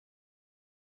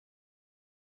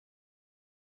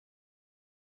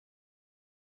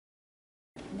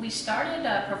We started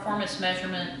performance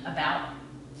measurement about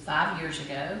 5 years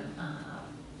ago,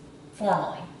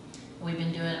 formally. We've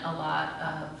been doing a lot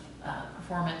of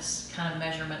performance kind of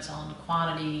measurements on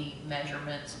quantity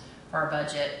measurements for our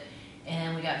budget,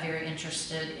 and we got very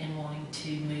interested in wanting to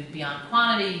move beyond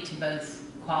quantity to both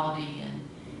quality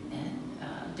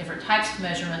and different types of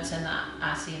measurements, and the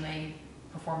ICMA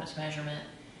performance measurement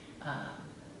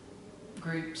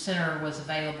group center was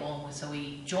available, and so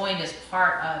we joined as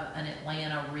part of an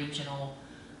Atlanta regional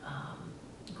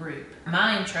group.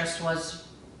 My interest was,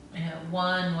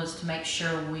 one was to make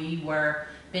sure we were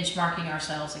benchmarking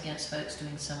ourselves against folks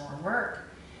doing similar work,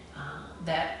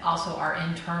 that also our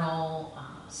internal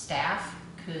staff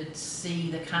could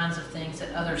see the kinds of things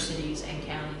that other cities and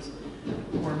counties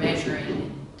were measuring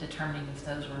and determining if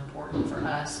those were important for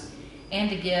us, and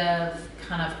to give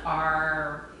kind of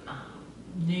our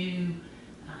new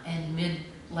and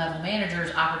mid-level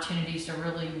managers opportunities to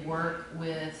really work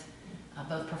with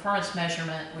both performance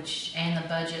measurement and the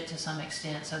budget to some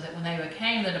extent, so that when they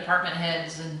became the department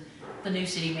heads and the new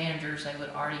city managers, they would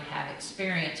already have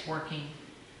experience working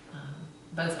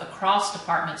both across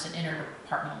departments and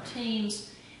interdepartmental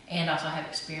teams, and also have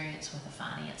experience with the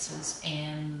finances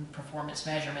and performance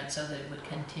measurement, so that it would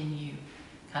continue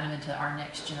kind of into our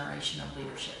next generation of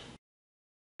leadership.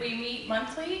 We meet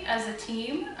monthly as a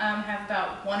team, have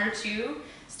about 1 or 2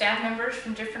 staff members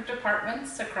from different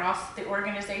departments across the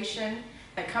organization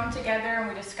that come together, and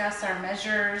we discuss our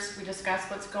measures, we discuss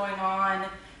what's going on,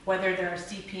 whether they're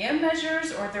CPM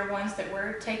measures or they're ones that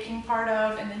we're taking part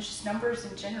of, and then just numbers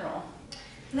in general.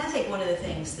 And I think one of the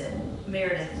things that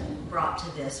Meredith brought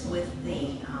to this with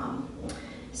the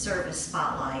service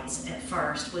spotlights at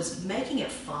first was making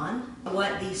it fun.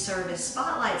 What these service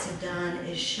spotlights have done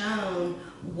is shown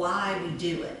why we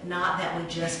do it, not that we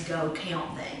just go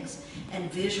count things.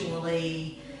 And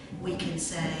visually we can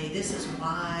say this is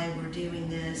why we're doing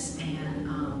this, and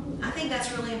I think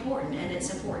that's really important, and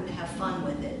it's important to have fun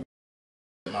with it.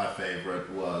 My favorite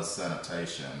was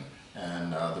sanitation,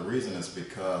 and the reason is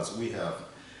because we have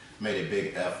made a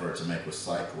big effort to make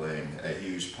recycling a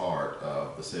huge part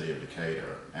of the city of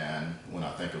Decatur. And when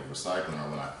I think of recycling, or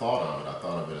when I thought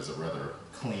of it as a rather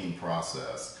clean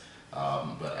process.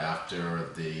 But after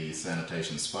the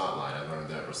sanitation spotlight, I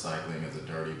learned that recycling is a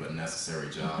dirty but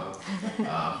necessary job.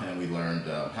 And we learned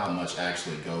how much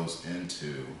actually goes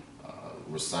into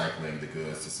recycling the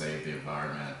goods to save the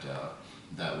environment,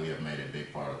 that we have made a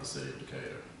big part of the city of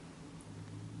Decatur.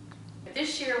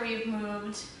 This year we've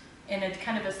moved in a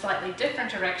kind of a slightly different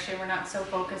direction. We're not so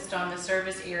focused on the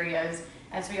service areas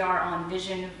as we are on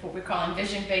what we're calling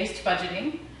vision-based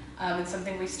budgeting. It's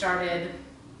something we started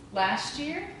last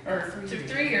year, or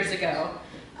 3 years ago,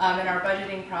 in our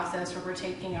budgeting process, where we're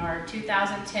taking our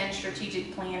 2010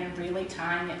 strategic plan and really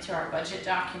tying it to our budget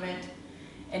document.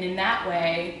 And in that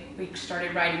way, we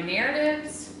started writing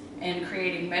narratives and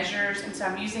creating measures, and so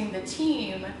I'm using the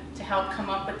team to help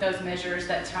come up with those measures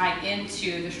that tie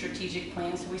into the strategic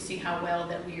plan, so we see how well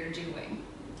that we are doing.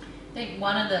 I think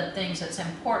one of the things that's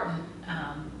important,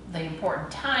 the important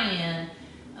tie-in,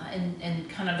 and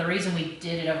kind of the reason we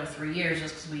did it over 3 years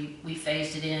is because we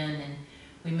phased it in, and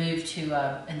we moved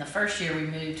to, in the first year we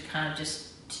moved kind of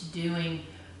just to doing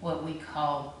what we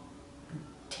call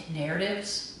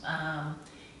narratives,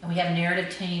 and we have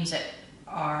narrative teams that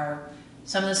are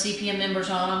some of the CPM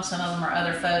members on them, some of them are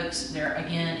other folks. They're,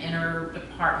 again,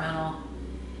 interdepartmental.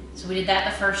 So we did that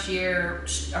the first year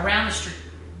around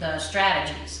the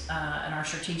strategies and our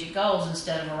strategic goals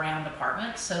instead of around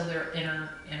departments, so they're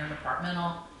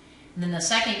interdepartmental. And then the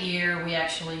second year, we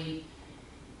actually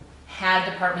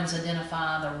had departments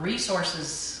identify the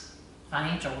resources,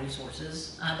 financial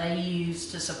resources, they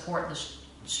use to support the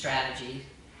strategy.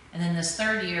 And then this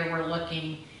third year, we're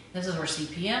looking, this is where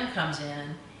CPM comes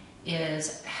in,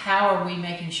 is how are we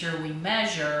making sure we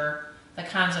measure the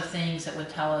kinds of things that would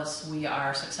tell us we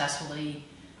are successfully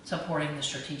supporting the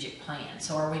strategic plan.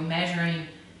 So are we measuring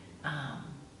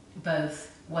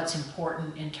both what's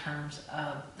important in terms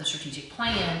of the strategic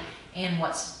plan and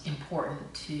what's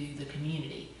important to the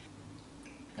community.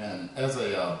 And as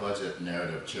a budget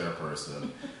narrative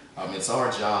chairperson, it's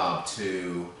our job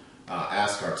to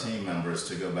ask our team members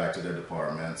to go back to their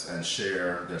departments and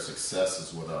share their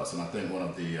successes with us. And I think one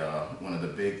of the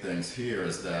big things here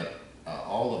is that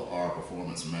all of our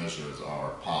performance measures are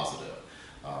positive.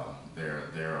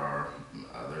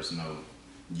 There's no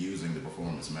using the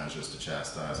performance measures to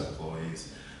chastise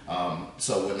employees.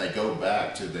 So when they go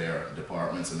back to their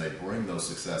departments and they bring those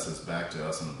successes back to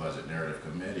us in the Budget Narrative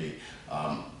Committee,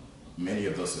 many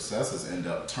of those successes end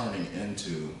up turning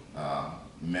into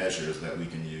measures that we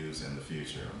can use in the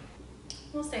future.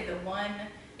 We'll say the one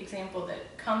example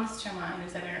that comes to mind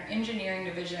is that in our engineering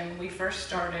division, when we first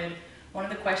started, one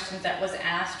of the questions that was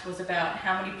asked was about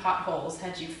how many potholes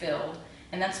had you filled.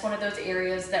 And that's one of those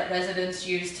areas that residents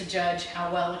use to judge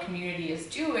how well a community is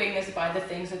doing, is by the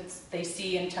things that they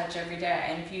see and touch every day.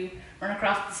 And if you run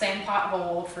across the same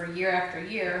pothole for year after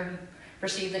year, you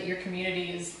perceive that your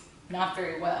community is not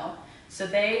very well. So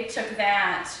they took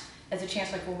that as a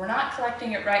chance, like, well, we're not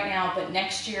collecting it right now, but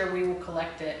next year we will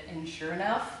collect it. And sure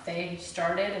enough, they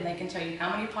started, and they can tell you how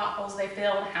many potholes they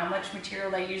filled, how much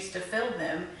material they used to fill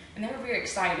them, and they were very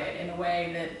excited in a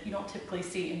way that you don't typically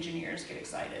see engineers get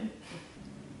excited.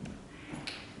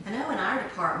 I know in our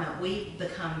department we've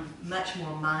become much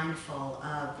more mindful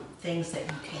of things that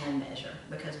you can measure,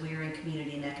 because we are in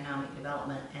community and economic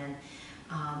development, and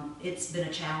it's been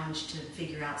a challenge to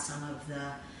figure out some of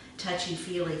the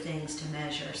touchy-feely things to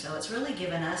measure. So it's really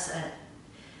given us a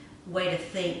way to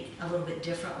think a little bit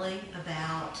differently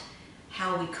about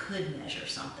how we could measure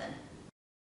something.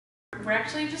 We're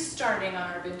actually just starting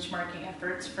on our benchmarking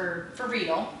efforts for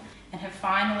real, and have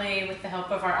finally, with the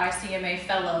help of our ICMA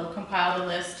fellow, compiled a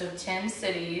list of 10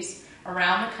 cities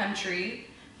around the country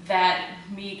that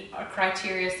meet a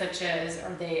criteria such as,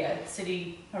 are they a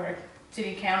city or a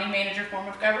city-county manager form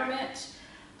of government?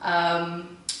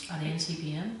 Are they in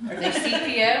CPM? Are they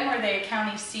CPM? Are they a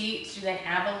county seat? Do they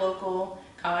have a local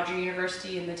college or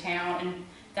university in the town? And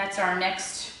that's our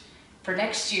for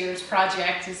next year's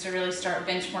project, is to really start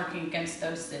benchmarking against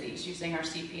those cities using our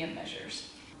CPM measures.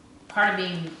 Part of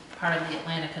being part of the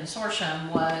Atlanta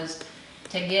Consortium was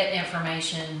to get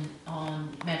information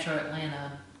on Metro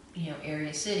Atlanta,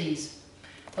 area cities,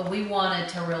 but we wanted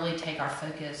to really take our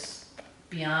focus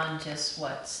beyond just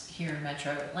what's here in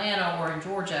Metro Atlanta or in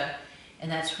Georgia. And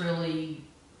that's really,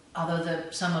 although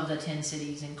some of the 10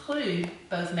 cities include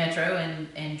both Metro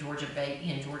and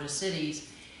Georgia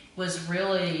cities, was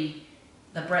really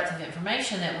the breadth of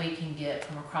information that we can get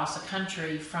from across the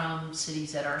country from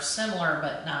cities that are similar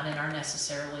but not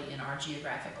necessarily in our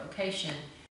geographic location.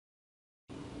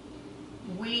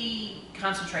 We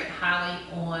concentrate highly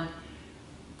on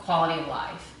quality of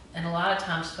life. And a lot of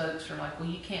times folks are like, well,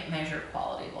 you can't measure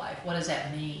quality of life. What does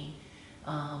that mean?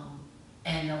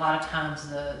 And a lot of times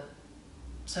the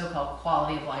so-called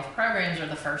quality of life programs are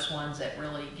the first ones that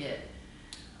really get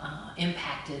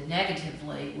impacted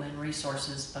negatively when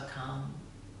resources become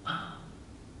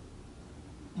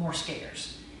more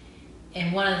scarce.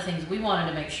 And one of the things we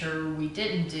wanted to make sure we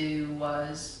didn't do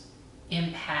was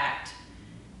impact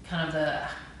kind of the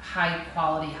high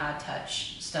quality, high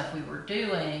touch stuff we were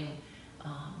doing,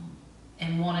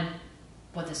 and wanted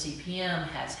what the CPM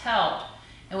has helped.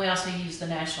 And we also use the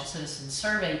National Citizen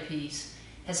Survey piece,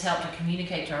 has helped to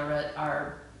communicate to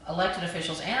our elected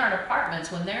officials and our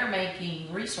departments when they're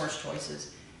making resource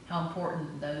choices, how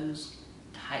important those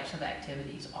types of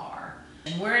activities are.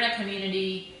 And we're in a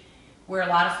community where a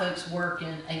lot of folks work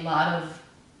in a lot of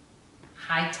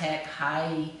high-tech,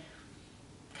 high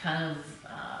kind of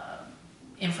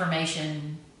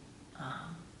information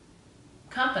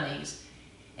companies.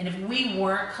 And if we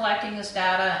weren't collecting this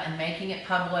data and making it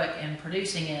public and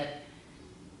producing it,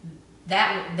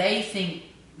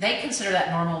 they consider that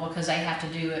normal because they have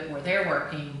to do it where they're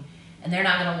working, and they're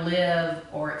not going to live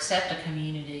or accept a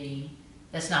community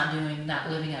that's not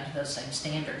living up to those same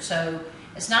standards. So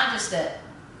it's not just that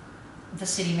the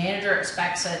city manager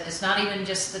expects it, it's not even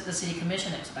just that the city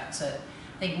commission expects it.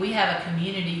 I think we have a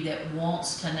community that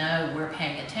wants to know we're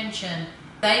paying attention.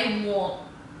 They want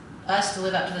us to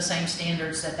live up to the same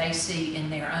standards that they see in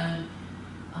their own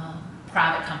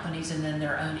private companies and then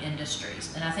their own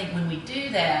industries. And I think when we do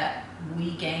that,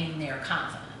 we gain their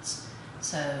confidence.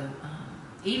 So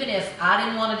even if I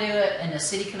didn't want to do it and the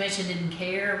city commission didn't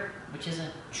care, which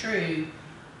isn't true,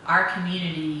 our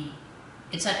community,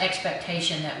 it's an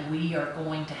expectation that we are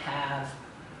going to have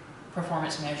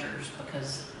performance measures,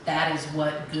 because that is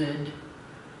what good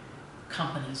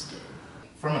companies do.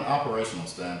 From an operational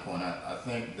standpoint, I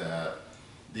think that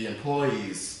the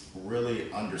employees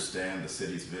really understand the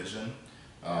city's vision.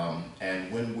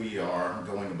 And when we are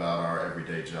going about our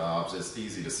everyday jobs, it's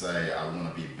easy to say, I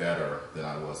want to be better than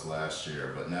I was last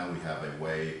year, but now we have a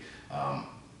way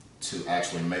to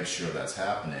actually make sure that's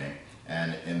happening.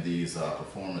 And in these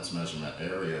performance measurement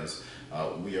areas,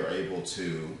 we are able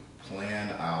to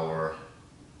plan our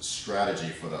strategy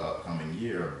for the upcoming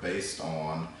year based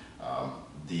on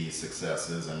the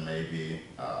successes and maybe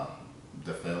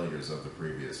the failures of the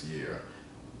previous year.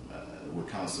 We're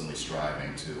constantly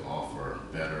striving to offer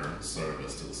better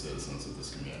service to the citizens of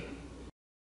this community.